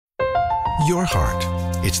Your heart.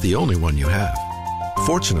 It's the only one you have.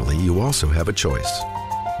 Fortunately, you also have a choice.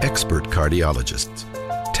 Expert cardiologists,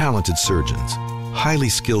 talented surgeons, highly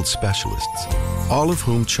skilled specialists, all of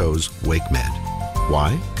whom chose WakeMed.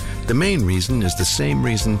 Why? The main reason is the same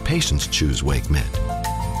reason patients choose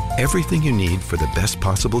WakeMed. Everything you need for the best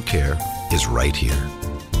possible care is right here.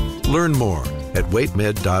 Learn more at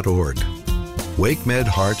wakemed.org. WakeMed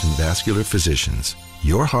Heart and Vascular Physicians.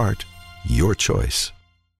 Your heart, your choice.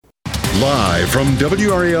 Live from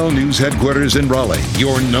WRAL News Headquarters in Raleigh,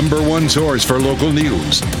 your number one source for local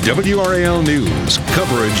news. WRAL News,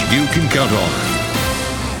 coverage you can count on.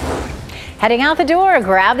 Heading out the door,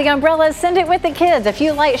 grab the umbrellas, send it with the kids. A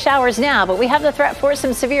few light showers now, but we have the threat for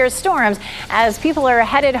some severe storms as people are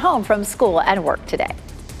headed home from school and work today.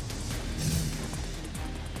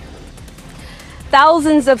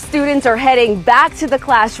 Thousands of students are heading back to the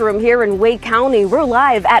classroom here in Wake County. We're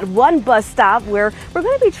live at one bus stop where we're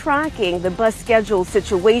going to be tracking the bus schedule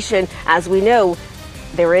situation. As we know,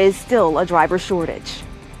 there is still a driver shortage.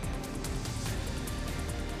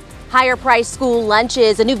 Higher price school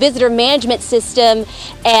lunches, a new visitor management system,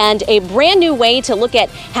 and a brand new way to look at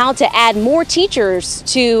how to add more teachers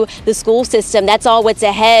to the school system. That's all what's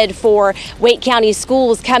ahead for Wake County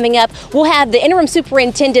schools coming up. We'll have the interim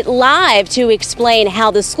superintendent live to explain how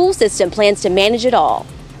the school system plans to manage it all.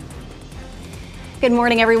 Good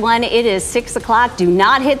morning, everyone. It is 6 o'clock. Do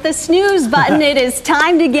not hit the snooze button. It is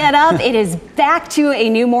time to get up. It is back to a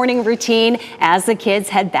new morning routine as the kids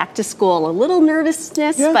head back to school. A little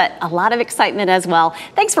nervousness, but a lot of excitement as well.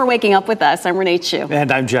 Thanks for waking up with us. I'm Renee Chu.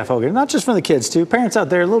 And I'm Jeff Hogan. Not just for the kids, too. Parents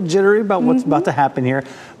out there a little jittery about what's about to happen here.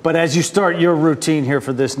 But as you start your routine here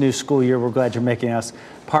for this new school year, we're glad you're making us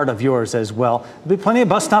part of yours as well. There'll be plenty of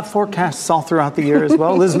bus stop forecasts all throughout the year as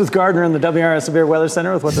well. Elizabeth Gardner in the WRS Severe Weather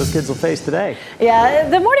Center with what those kids will face today. Yeah,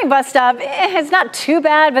 the morning bus stop is not too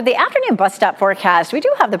bad, but the afternoon bus stop forecast, we do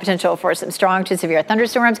have the potential for some strong to severe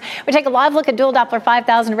thunderstorms. We take a live look at dual Doppler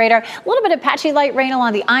 5000 radar, a little bit of patchy light rain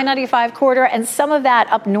along the I-95 corridor and some of that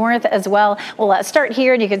up north as well. We'll start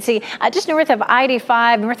here and you can see just north of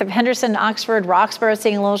I-85, north of Henderson, Oxford, Roxborough,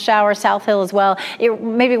 seeing a little shower, South Hill as well. You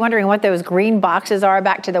may be wondering what those green boxes are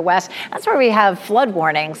back to the west. That's where we have flood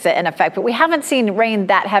warnings in effect, but we haven't seen rain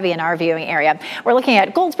that heavy in our viewing area. We're looking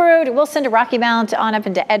at Goldsboro to Wilson to Rocky Mount on up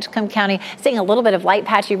into Edgecombe County, seeing a little bit of light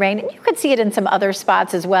patchy rain, and you could see it in some other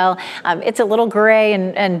spots as well. It's a little gray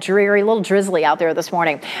and dreary, a little drizzly out there this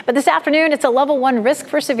morning. But this afternoon, it's a level 1 risk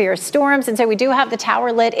for severe storms, and so we do have the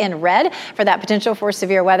tower lit in red for that potential for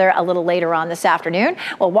severe weather a little later on this afternoon.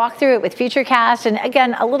 We'll walk through it with Futurecast, and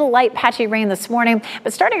again, a little light patchy rain this morning,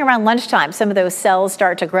 but starting around lunchtime, some of those cells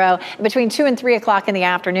start to grow. Between 2 and 3 o'clock in the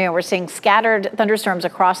afternoon, we're seeing scattered thunderstorms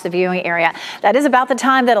across the viewing area. That is about the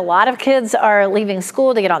time that a lot of kids are leaving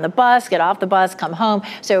school to get on the bus, get off the bus, come home.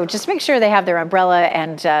 So just make sure they have their umbrella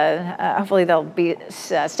and hopefully they'll be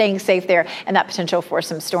staying safe there and that potential for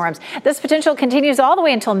some storms. This potential continues all the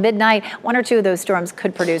way until midnight. 1 or 2 of those storms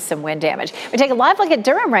could produce some wind damage. We take a live look at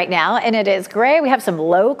Durham right now, and it is gray. We have some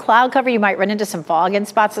low cloud cover. You might run into some fog in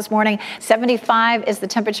spots this morning. 75 is the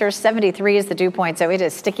temperature, 73 is the dew point, so it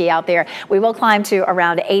is sticky out there. We will climb to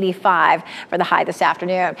around 85 for the high this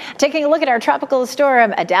afternoon. Taking a look at our tropical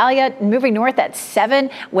storm, Idalia, moving north at 7,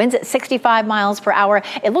 winds at 65 miles per hour.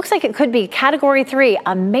 It looks like it could be Category 3,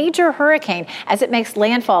 a major hurricane as it makes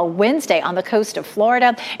landfall Wednesday on the coast of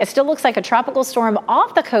Florida. It still looks like a tropical storm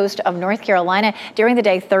off the coast of North Carolina during the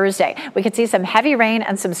day Thursday. We could see some heavy rain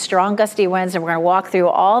and some strong gusty winds, and we're going to walk through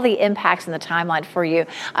all the impacts in the timeline for you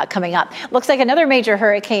coming up. Looks like another major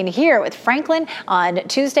hurricane here with Franklin on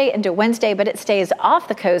Tuesday into Wednesday, but it stays off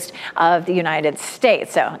the coast of the United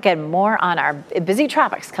States. So again, more on our busy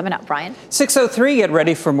tropics coming up. Brian. 6:03, get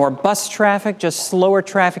ready for more bus traffic, just slower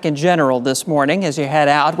traffic in general this morning as you head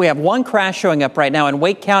out. We have one crash showing up right now in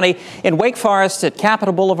Wake County, in Wake Forest at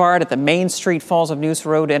Capitol Boulevard at the Main Street Falls of Neuse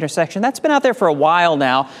Road intersection. That's been out there for a while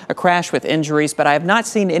now, a crash with injuries, but I have not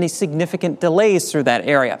seen any significant delays through that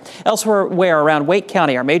area. Elsewhere around Wake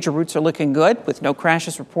County, our major routes are looking good with no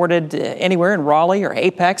crashes reported anywhere in Raleigh or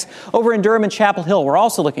Apex. Over in Durham and Chapel Hill, we're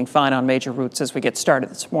also looking fine on major routes as we get started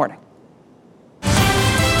this morning.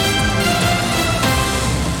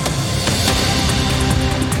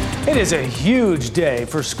 It is a huge day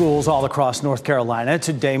for schools all across North Carolina,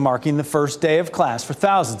 today marking the first day of class for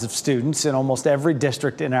thousands of students in almost every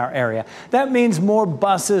district in our area. That means more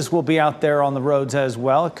buses will be out there on the roads as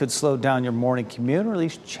well. It could slow down your morning commute or at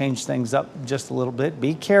least change things up just a little bit.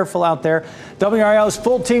 Be careful out there. WRAL's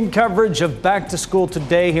full team coverage of back to school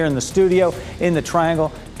today here in the studio in the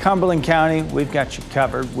Triangle. Cumberland County, we've got you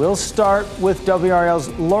covered. We'll start with WRAL's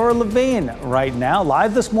Laura Levine right now,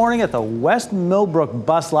 live this morning at the West Millbrook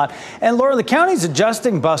bus lot. And Laura, the county's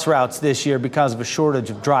adjusting bus routes this year because of a shortage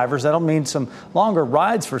of drivers. That'll mean some longer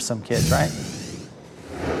rides for some kids, right?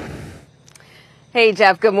 Hey,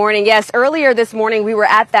 Jeff, good morning. Yes, earlier this morning we were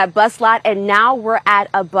at that bus lot and now we're at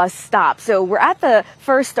a bus stop. So we're at the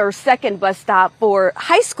first or second bus stop for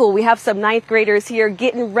high school. We have some ninth graders here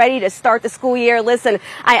getting ready to start the school year. Listen,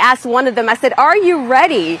 I asked one of them, I said, are you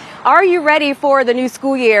ready? Are you ready for the new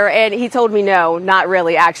school year? And he told me no, not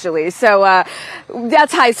really, actually. So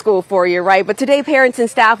that's high school for you, right? But today parents and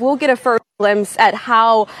staff will get a first glimpse at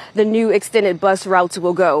how the new extended bus routes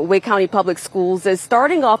will go. Wake County Public Schools is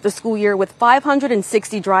starting off the school year with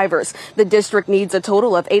 560 drivers. The district needs a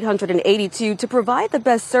total of 882 to provide the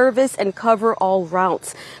best service and cover all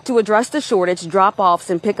routes. To address the shortage, drop-offs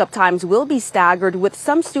and pickup times will be staggered, with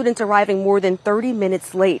some students arriving more than 30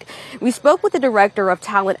 minutes late. We spoke with the director of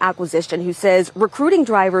talent acquisition, who says recruiting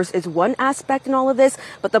drivers is one aspect in all of this,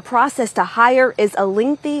 but the process to hire is a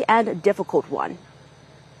lengthy and difficult one.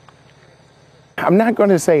 I'm not going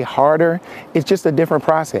to say harder, it's just a different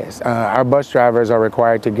process. Our bus drivers are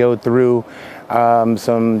required to go through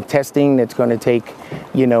some testing that's going to take,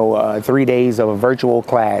 3 days of a virtual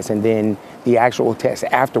class and then the actual test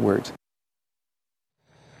afterwards.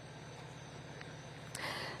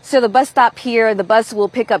 So the bus stop here, the bus will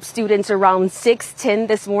pick up students around 6:10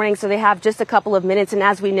 this morning, so they have just a couple of minutes. And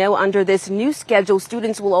as we know, under this new schedule,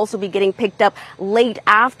 students will also be getting picked up late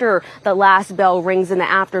after the last bell rings in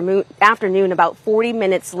the afternoon, about 40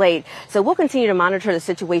 minutes late. So we'll continue to monitor the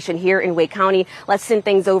situation here in Wake County. Let's send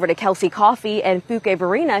things over to Kelsey Coffey and Fuke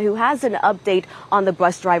Verena, who has an update on the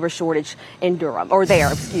bus driver shortage in Durham, or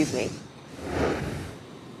there, excuse me.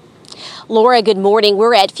 Laura, good morning.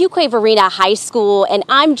 We're at Fuquay Verena High School, and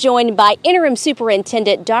I'm joined by Interim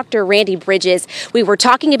Superintendent Dr. Randy Bridges. We were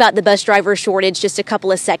talking about the bus driver shortage just a couple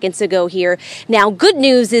of seconds ago here. Now, good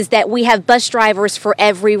news is that we have bus drivers for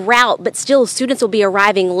every route, but still students will be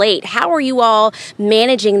arriving late. How are you all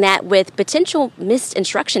managing that with potential missed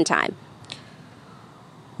instruction time?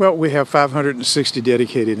 Well, we have 560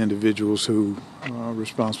 dedicated individuals who are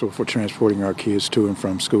responsible for transporting our kids to and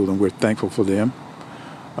from school, and we're thankful for them.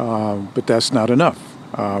 But that's not enough.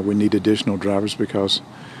 We need additional drivers because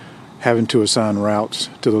having to assign routes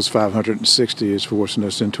to those 560 is forcing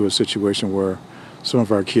us into a situation where some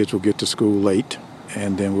of our kids will get to school late,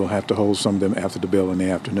 and then we'll have to hold some of them after the bell in the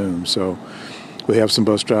afternoon. So we have some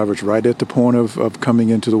bus drivers right at the point of coming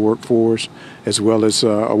into the workforce, as well as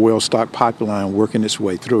a well-stocked pipeline working its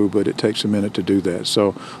way through, but it takes a minute to do that.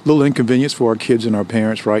 So a little inconvenience for our kids and our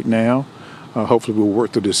parents right now. Hopefully we'll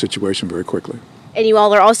work through this situation very quickly. And you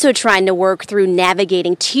all are also trying to work through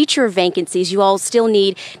navigating teacher vacancies. You all still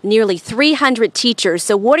need nearly 300 teachers.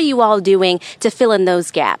 So what are you all doing to fill in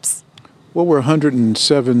those gaps? Well, we're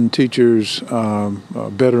 107 teachers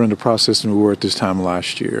better in the process than we were at this time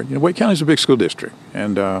last year. Wake County is a big school district,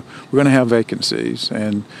 and we're going to have vacancies,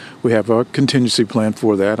 and we have a contingency plan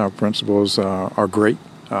for that. Our principals are great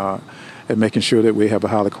at making sure that we have a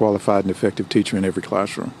highly qualified and effective teacher in every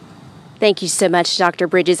classroom. Thank you so much, Dr.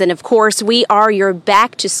 Bridges. And of course, we are your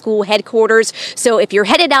back to school headquarters. So if you're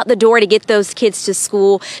headed out the door to get those kids to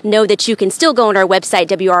school, know that you can still go on our website,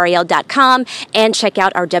 WRAL.com, and check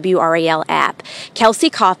out our WRAL app.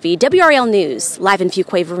 Kelsey Coffey, WRAL News, live in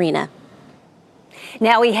Fuquay Verena.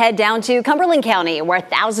 Now we head down to Cumberland County, where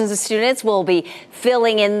thousands of students will be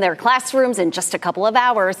filling in their classrooms in just a couple of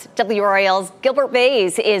hours. WRAL's Gilbert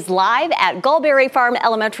Bays is live at Gulberry Farm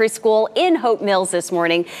Elementary School in Hope Mills this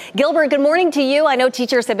morning. Gilbert, good morning to you. I know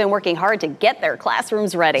teachers have been working hard to get their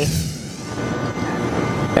classrooms ready.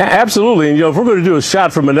 Absolutely. And, if we're going to do a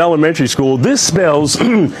shot from an elementary school, this spells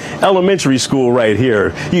elementary school right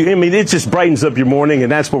here. It just brightens up your morning,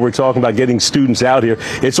 and that's what we're talking about, getting students out here.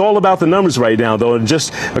 It's all about the numbers right now, though. In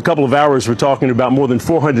just a couple of hours, we're talking about more than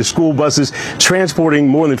 400 school buses transporting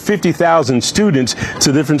more than 50,000 students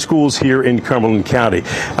to different schools here in Cumberland County.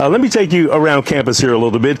 Let me take you around campus here a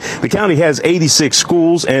little bit. The county has 86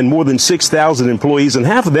 schools and more than 6,000 employees, and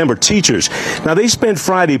half of them are teachers. Now, they spent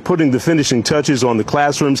Friday putting the finishing touches on the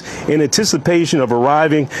classrooms in anticipation of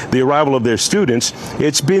the arrival of their students.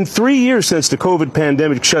 It's been 3 years since the COVID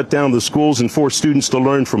pandemic shut down the schools and forced students to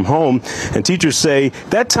learn from home. And teachers say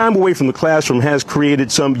that time away from the classroom has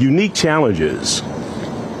created some unique challenges.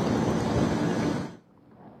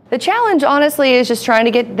 The challenge, honestly, is just trying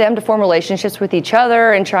to get them to form relationships with each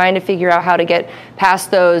other and trying to figure out how to get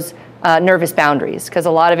past those nervous boundaries, because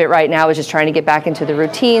a lot of it right now is just trying to get back into the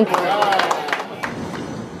routine.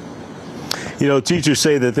 You know, teachers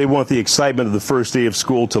say that they want the excitement of the first day of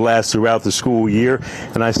school to last throughout the school year.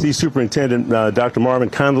 And I see Superintendent Dr.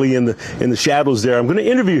 Marvin Connolly in the shadows there. I'm going to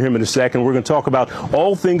interview him in a second. We're going to talk about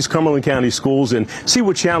all things Cumberland County schools and see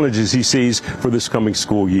what challenges he sees for this coming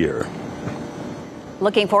school year.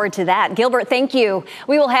 Looking forward to that. Gilbert, thank you.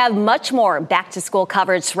 We will have much more back-to-school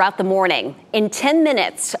coverage throughout the morning. In 10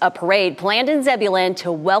 minutes, a parade planned in Zebulon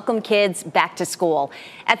to welcome kids back to school.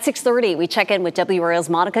 At 6:30, we check in with WRAL's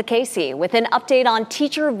Monica Casey with an update on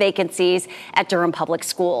teacher vacancies at Durham Public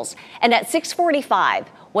Schools. And at 6:45,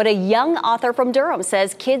 what a young author from Durham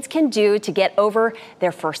says kids can do to get over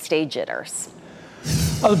their first-day jitters.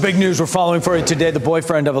 Other big news we're following for you today. The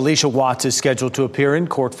boyfriend of Alicia Watts is scheduled to appear in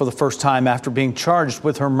court for the first time after being charged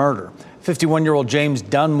with her murder. 51-year-old James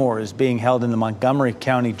Dunmore is being held in the Montgomery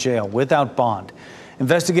County Jail without bond.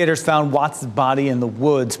 Investigators found Watts' body in the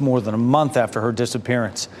woods more than a month after her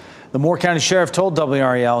disappearance. The Moore County Sheriff told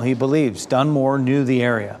WRAL he believes Dunmore knew the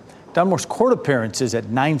area. Dunmore's court appearance is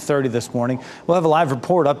at 9:30 this morning. We'll have a live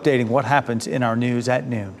report updating what happens in our news at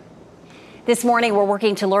noon. This morning, we're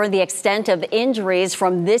working to learn the extent of injuries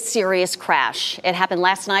from this serious crash. It happened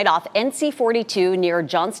last night off NC 42 near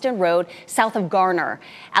Johnston Road, south of Garner.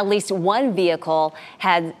 At least one vehicle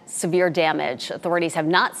had severe damage. Authorities have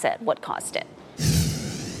not said what caused it.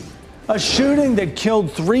 A shooting that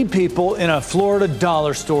killed 3 people in a Florida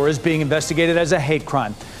dollar store is being investigated as a hate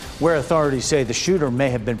crime, where authorities say the shooter may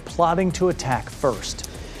have been plotting to attack first.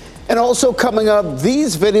 And also coming up,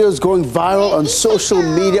 these videos going viral on social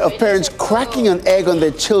media of parents cracking an egg on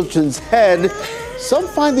their children's head. Some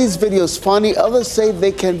find these videos funny, others say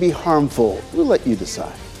they can be harmful. We'll let you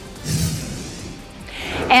decide.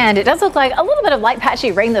 And it does look like a little bit of light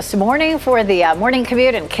patchy rain this morning for the morning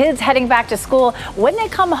commute and kids heading back to school. When they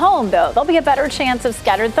come home, though, there'll be a better chance of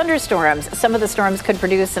scattered thunderstorms. Some of the storms could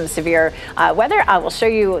produce some severe weather. I will show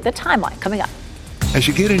you the timeline coming up. As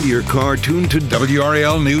you get into your car, tune to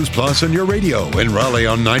WRAL News Plus on your radio. In Raleigh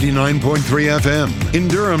on 99.3 FM. In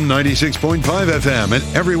Durham, 96.5 FM.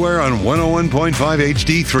 And everywhere on 101.5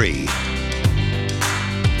 HD3.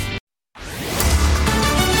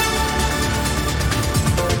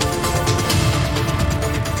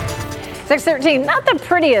 6:13, not the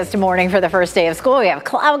prettiest morning for the first day of school. We have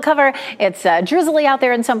cloud cover. It's drizzly out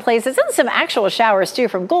there in some places, and some actual showers too,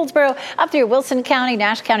 from Goldsboro up through Wilson County,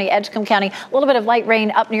 Nash County, Edgecombe County. A little bit of light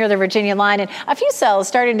rain up near the Virginia line, and a few cells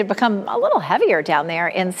starting to become a little heavier down there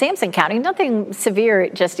in Sampson County. Nothing severe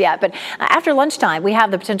just yet, but after lunchtime, we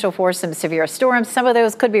have the potential for some severe storms. Some of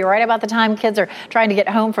those could be right about the time kids are trying to get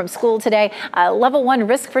home from school today. Level 1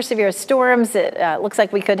 risk for severe storms. It looks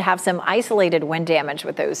like we could have some isolated wind damage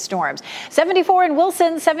with those storms. 74 in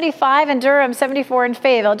Wilson, 75 in Durham, 74 in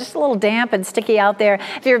Fayetteville. Just a little damp and sticky out there.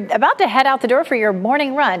 If you're about to head out the door for your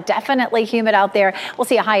morning run, definitely humid out there. We'll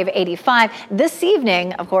see a high of 85. This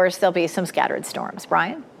evening, of course, there'll be some scattered storms.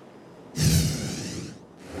 Brian?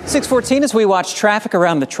 6:14 as we watch traffic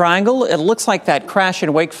around the Triangle. It looks like that crash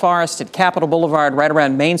in Wake Forest at Capitol Boulevard right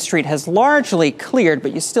around Main Street has largely cleared,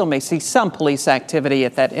 but you still may see some police activity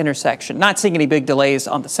at that intersection. Not seeing any big delays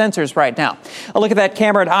on the sensors right now. A look at that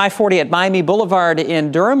camera at I-40 at Miami Boulevard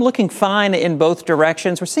in Durham, looking fine in both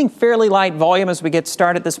directions. We're seeing fairly light volume as we get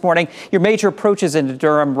started this morning. Your major approaches into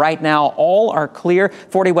Durham right now all are clear.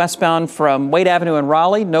 40 westbound from Wade Avenue in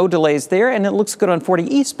Raleigh, no delays there, and it looks good on 40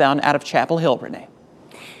 eastbound out of Chapel Hill. Renee.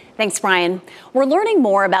 Thanks, Brian. We're learning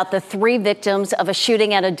more about the 3 victims of a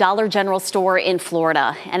shooting at a Dollar General store in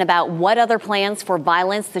Florida and about what other plans for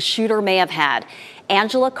violence the shooter may have had.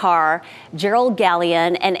 Angela Carr, Gerald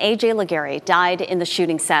Gallion, and A.J. Legary died in the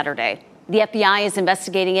shooting Saturday. The FBI is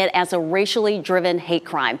investigating it as a racially driven hate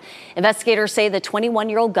crime. Investigators say the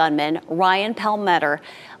 21-year-old gunman, Ryan Palmeter,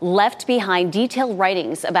 left behind detailed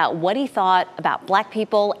writings about what he thought about black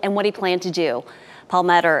people and what he planned to do.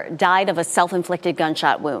 Palmeter died of a self-inflicted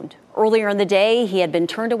gunshot wound. Earlier in the day, he had been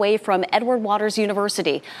turned away from Edward Waters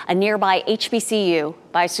University, a nearby HBCU,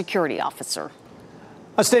 by a security officer.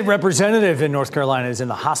 A state representative in North Carolina is in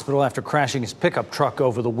the hospital after crashing his pickup truck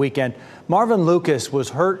over the weekend. Marvin Lucas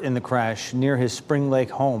was hurt in the crash near his Spring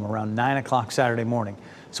Lake home around 9 o'clock Saturday morning.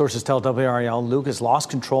 Sources tell WRAL Lucas lost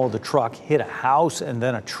control of the truck, hit a house and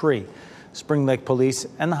then a tree. Spring Lake police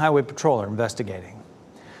and the Highway Patrol are investigating.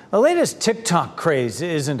 The latest TikTok craze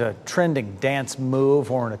isn't a trending dance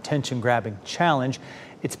move or an attention-grabbing challenge.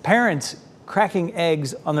 It's parents cracking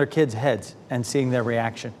eggs on their kids' heads and seeing their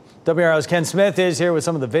reaction. WRAL's Ken Smith is here with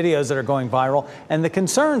some of the videos that are going viral and the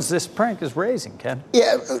concerns this prank is raising. Ken?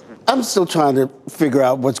 Yeah, I'm still trying to figure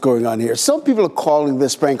out what's going on here. Some people are calling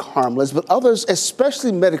this prank harmless, but others,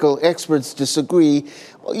 especially medical experts, disagree.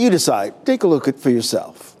 Well, you decide. Take a look at it for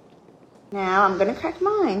yourself. Now I'm going to crack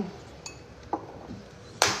mine.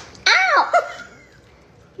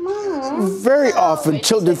 Very often,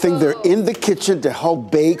 children think they're in the kitchen to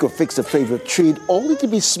help bake or fix a favorite treat, only to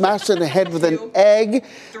be smashed in the head with an egg.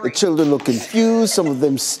 The children look confused, some of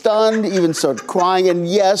them stunned, even start crying. And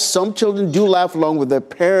yes, some children do laugh along with their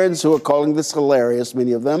parents, who are calling this hilarious,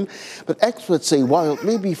 many of them. But experts say while it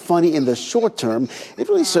may be funny in the short term, it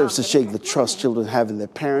really serves to shake the trust children have in their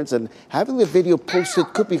parents. And having the video posted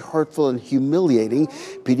could be hurtful and humiliating.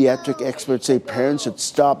 Pediatric experts say parents should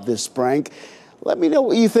stop this prank. Let me know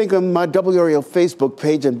what you think on my WRAL Facebook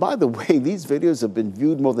page. And by the way, these videos have been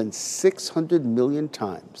viewed more than 600 million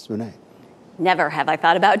times. Renee. Never have I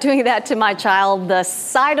thought about doing that to my child. The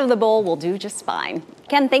side of the bowl will do just fine.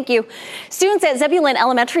 Ken, thank you. Students at Zebulon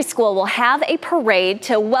Elementary School will have a parade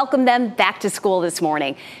to welcome them back to school this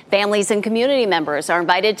morning. Families and community members are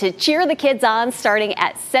invited to cheer the kids on starting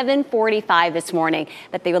at 7:45 this morning.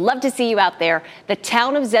 But they would love to see you out there. The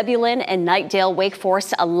town of Zebulon and Knightdale Wake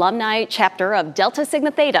Forest alumni chapter of Delta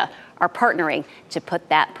Sigma Theta are partnering to put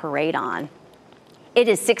that parade on. It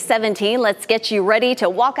is 6:17. Let's get you ready to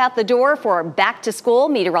walk out the door for back to school.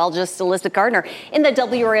 Meteorologist Elizabeth Gardner in the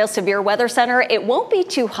WRAL Severe Weather Center. It won't be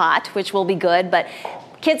too hot, which will be good, but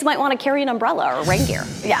kids might want to carry an umbrella or rain gear.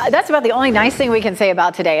 Yeah, that's about the only nice thing we can say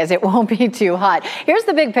about today is it won't be too hot. Here's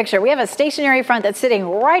the big picture. We have a stationary front that's sitting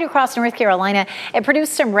right across North Carolina. It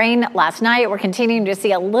produced some rain last night. We're continuing to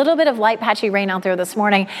see a little bit of light patchy rain out there this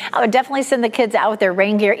morning. I would definitely send the kids out with their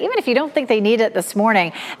rain gear, even if you don't think they need it this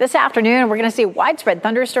morning. This afternoon, we're going to see widespread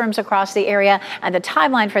thunderstorms across the area, and the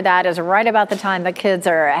timeline for that is right about the time the kids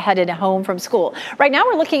are headed home from school. Right now,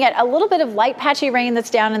 we're looking at a little bit of light patchy rain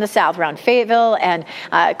that's down in the south around Fayetteville and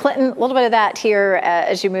Clinton, a little bit of that here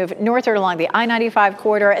as you move northward along the I-95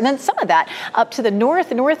 corridor, and then some of that up to the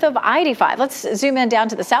north of I-85. Let's zoom in down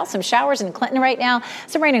to the south. Some showers in Clinton right now.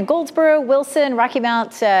 Some rain in Goldsboro, Wilson, Rocky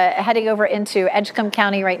Mount, heading over into Edgecombe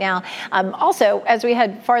County right now. Also, as we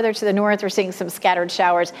head farther to the north, we're seeing some scattered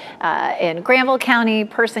showers in Granville County,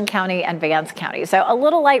 Person County, and Vance County. So a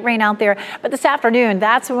little light rain out there, but this afternoon,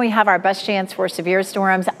 that's when we have our best chance for severe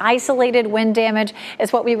storms. Isolated wind damage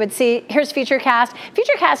is what we would see. Here's Futurecast.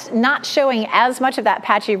 Futurecast not showing as much of that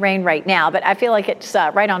patchy rain right now, but I feel like it's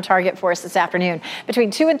right on target for us this afternoon. Between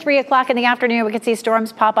 2 and 3 o'clock in the afternoon, we could see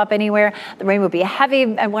storms pop up anywhere. The rain will be heavy,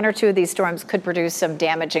 and 1 or 2 of these storms could produce some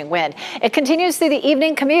damaging wind. It continues through the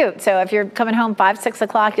evening commute, so if you're coming home 5, 6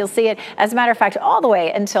 o'clock, you'll see it, as a matter of fact, all the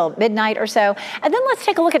way until midnight or so. And then let's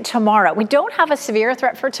take a look at tomorrow. We don't have a severe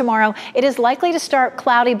threat for tomorrow. It is likely to start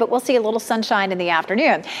cloudy, but we'll see a little sunshine in the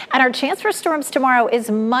afternoon. And our chance for storms tomorrow is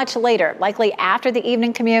much later, likely after the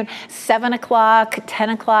evening commute, 7 o'clock,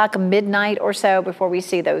 10 o'clock, midnight or so before we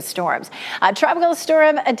see those storms. Tropical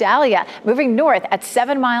storm Idalia moving north at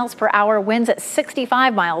 7 miles per hour, winds at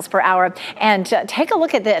 65 miles per hour. And take a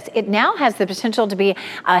look at this. It now has the potential to be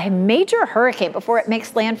a major hurricane before it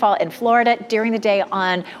makes landfall in Florida during the day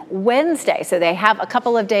on Wednesday. So they have a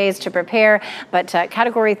couple of days to prepare. But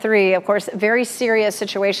Category 3, of course, very serious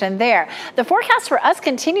situation there. The forecast for us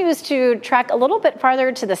continues to track a little bit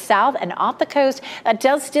farther to the south and off the coast. That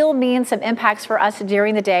does still mean some impacts for us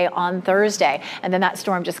during the day on Thursday. And then that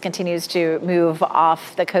storm just continues to move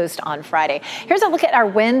off the coast on Friday. Here's a look at our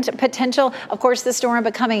wind potential. Of course, the storm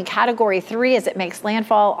becoming Category 3 as it makes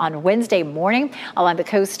landfall on Wednesday morning along the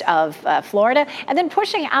coast of Florida, and then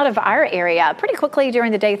pushing out of our area pretty quickly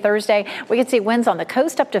during the day Thursday. We can see winds on the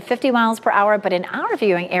coast up to 50 miles per hour, but in our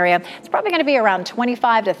viewing area, it's probably going to be around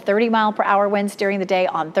 25 to 30 mile per hour winds during the day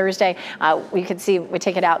on Thursday. We could see we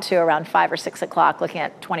take it out to around 5 or 6 o'clock, looking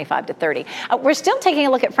at 25 to 30. We're still taking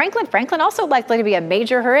a look at Franklin. Franklin also likely to be a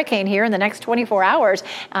major hurricane here in the next 24 hours.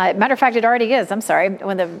 Matter of fact, it already is. I'm sorry.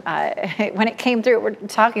 When it came through, we're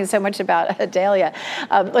talking so much about Idalia.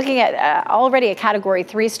 Looking at already a Category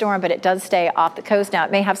 3 storm, but it does stay off the coast. Now,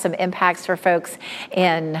 it may have some impacts for folks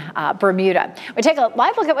in Bermuda. We take a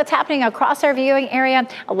live look at what's happening across our viewing area.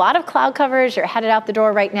 A lot of cloud coverage. You're headed out the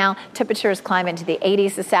door right now. Temperatures climb into the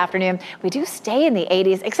 80s this afternoon. We do stay in the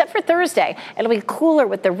 80s, except for Thursday. It'll be cooler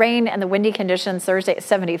with the rain and the windy conditions Thursday at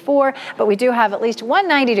 74, but we do have at least one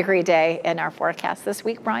 90-degree day in our forecast this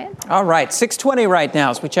week, Brian. All right, 6:20 right now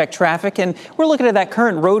as we check traffic, and we're looking at that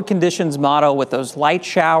current road conditions model with those light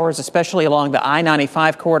showers, especially along the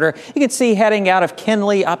I-95 corridor. You can see heading out of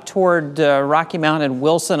Kinley up toward Rocky Mount and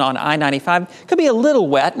Wilson on I-95. Could be a little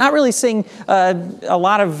wet. Not really seeing a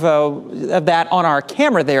lot of that on our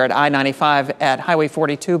camera there at I-95 at Highway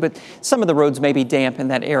 42, but some of the roads may be damp in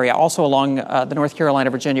that area, also along the North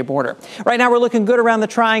Carolina-Virginia border. Right now, we're looking good around the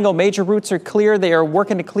Triangle. Major routes are clear. They are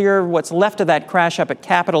working to clear what's left of that crash up at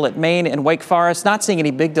Capitol at Main and Wake Forest. Not seeing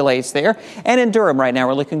any big delays there. And in Durham right now,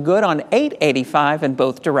 we're looking good on 885 in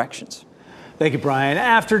both directions. Thank you, Brian.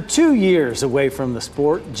 After 2 years away from the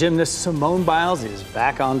sport, gymnast Simone Biles is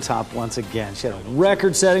back on top once again. She had a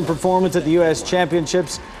record-setting performance at the U.S.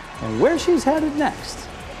 Championships, and where she's headed next.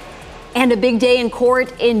 And a big day in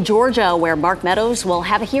court in Georgia, where Mark Meadows will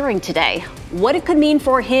have a hearing today. What it could mean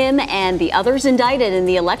for him and the others indicted in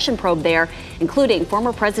the election probe there, including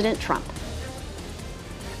former President Trump.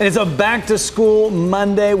 And it's a back-to-school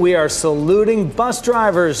Monday. We are saluting bus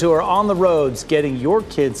drivers who are on the roads getting your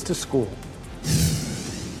kids to school.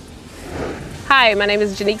 Hi, my name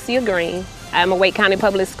is Janixia Green. I'm a Wake County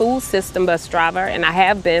Public School System bus driver, and I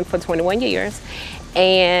have been for 21 years.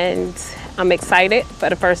 And I'm excited for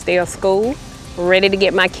the first day of school, ready to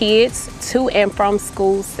get my kids to and from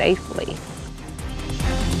school safely.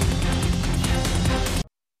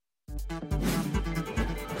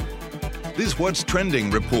 This What's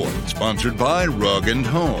Trending report, sponsored by Rug &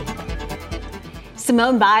 Home.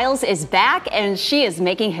 Simone Biles is back, and she is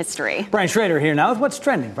making history. Brian Schrader here now with What's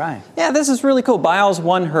Trending. Brian. Yeah, this is really cool. Biles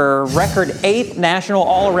won her record 8th national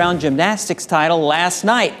all-around gymnastics title last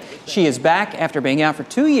night. She is back after being out for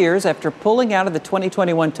 2 years after pulling out of the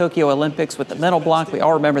 2021 Tokyo Olympics with the mental block. We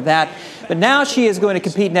all remember that. But now she is going to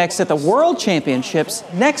compete next at the World Championships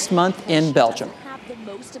next month in Belgium.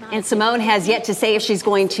 And Simone has yet to say if she's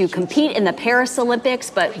going to compete in the Paris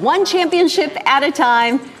Olympics, but one championship at a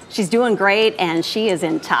time. She's doing great, and she is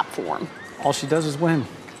in top form. All she does is win.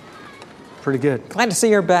 Pretty good. Glad to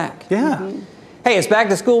see her back. Yeah. Hey, it's Back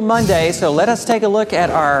to School Monday, so let us take a look at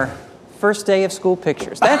our first day of school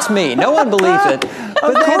pictures. That's me. No one believes it, but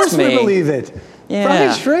Of course that's me. we believe it. Yeah.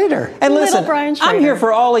 Brian Schrader. And listen, Brian Schrader. I'm here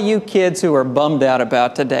for all of you kids who are bummed out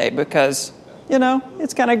about today because, you know,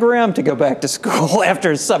 it's kind of grim to go back to school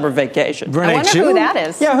after summer vacation. I wonder who that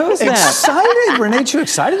is. Yeah, who's that? Excited. Renee Chu,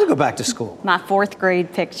 excited to go back to school. My 4th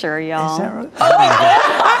grade picture, y'all. Is that right? Oh,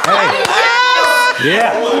 hey.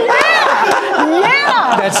 Yeah.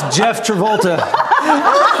 Yeah. That's Jeff Travolta.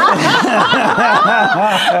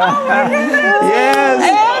 Yes.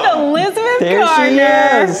 And Elizabeth There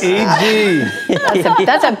Gardner. she is. E.G.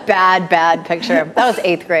 That's a bad picture. That was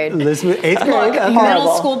 8th grade. Elizabeth, 8th grade. Look, Horrible.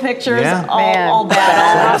 middle school pictures, Yeah. all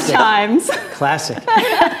bad, all rough times. Classic.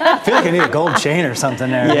 I feel like I need a gold chain or something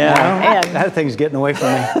there. Yeah. You know? That thing's getting away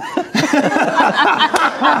from me.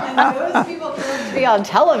 Those people deserve to be on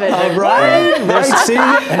television. Right? See?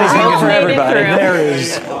 And it's not for made it everybody. through.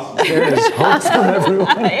 There is hope for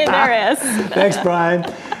everyone. There is. Thanks, Brian.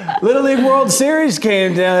 Little League World Series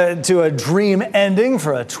came to a dream ending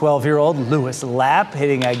for a 12-year-old Lewis Lapp,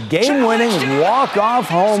 hitting a game-winning walk-off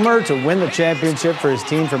homer to win the championship for his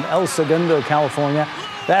team from El Segundo, California.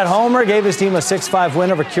 That homer gave his team a 6-5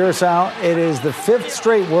 win over Curacao. It is the 5th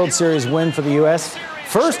straight World Series win for the U.S.,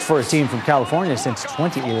 first for a team from California since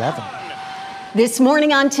 2011. This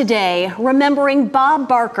morning on Today, remembering Bob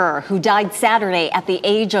Barker, who died Saturday at the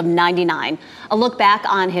age of 99. A look back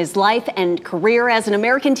on his life and career as an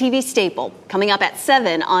American TV staple, coming up at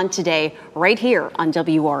 7 on Today, right here on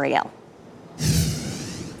WRAL.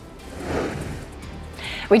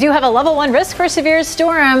 We do have a level 1 risk for severe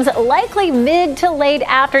storms, likely mid to late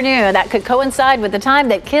afternoon. That could coincide with the time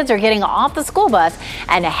that kids are getting off the school bus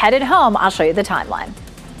and headed home. I'll show you the timeline.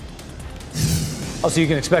 Also, you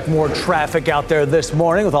can expect more traffic out there this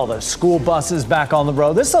morning with all the school buses back on the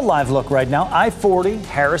road. This is a live look right now. I-40,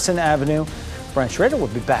 Harrison Avenue. Brian Schrader will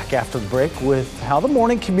be back after the break with how the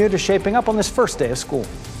morning commute is shaping up on this first day of school.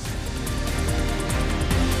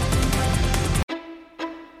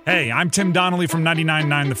 Hey, I'm Tim Donnelly from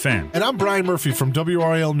 99.9 The Fan. And I'm Brian Murphy from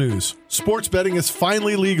WRAL News. Sports betting is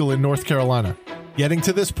finally legal in North Carolina. Getting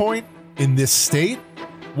to this point, in this state,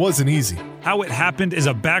 wasn't easy. How it happened is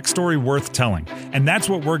a backstory worth telling, and that's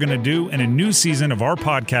what we're going to do in a new season of our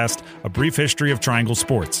podcast, A Brief History of Triangle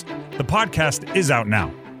Sports. The podcast is out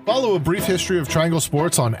now. Follow A Brief History of Triangle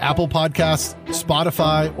Sports on Apple Podcasts,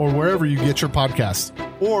 Spotify, or wherever you get your podcasts,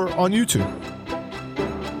 or on YouTube.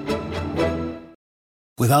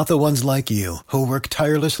 Without the ones like you, who work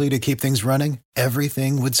tirelessly to keep things running,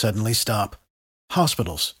 everything would suddenly stop.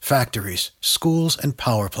 Hospitals, factories, schools, and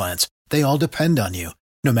power plants, they all depend on you.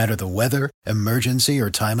 No matter the weather, emergency,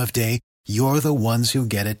 or time of day, you're the ones who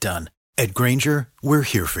get it done. At Grainger, we're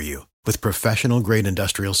here for you with professional-grade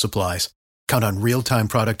industrial supplies. Count on real-time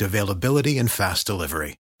product availability and fast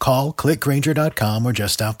delivery. Call, click Grainger.com, or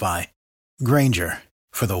just stop by. Grainger,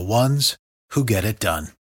 for the ones who get it done.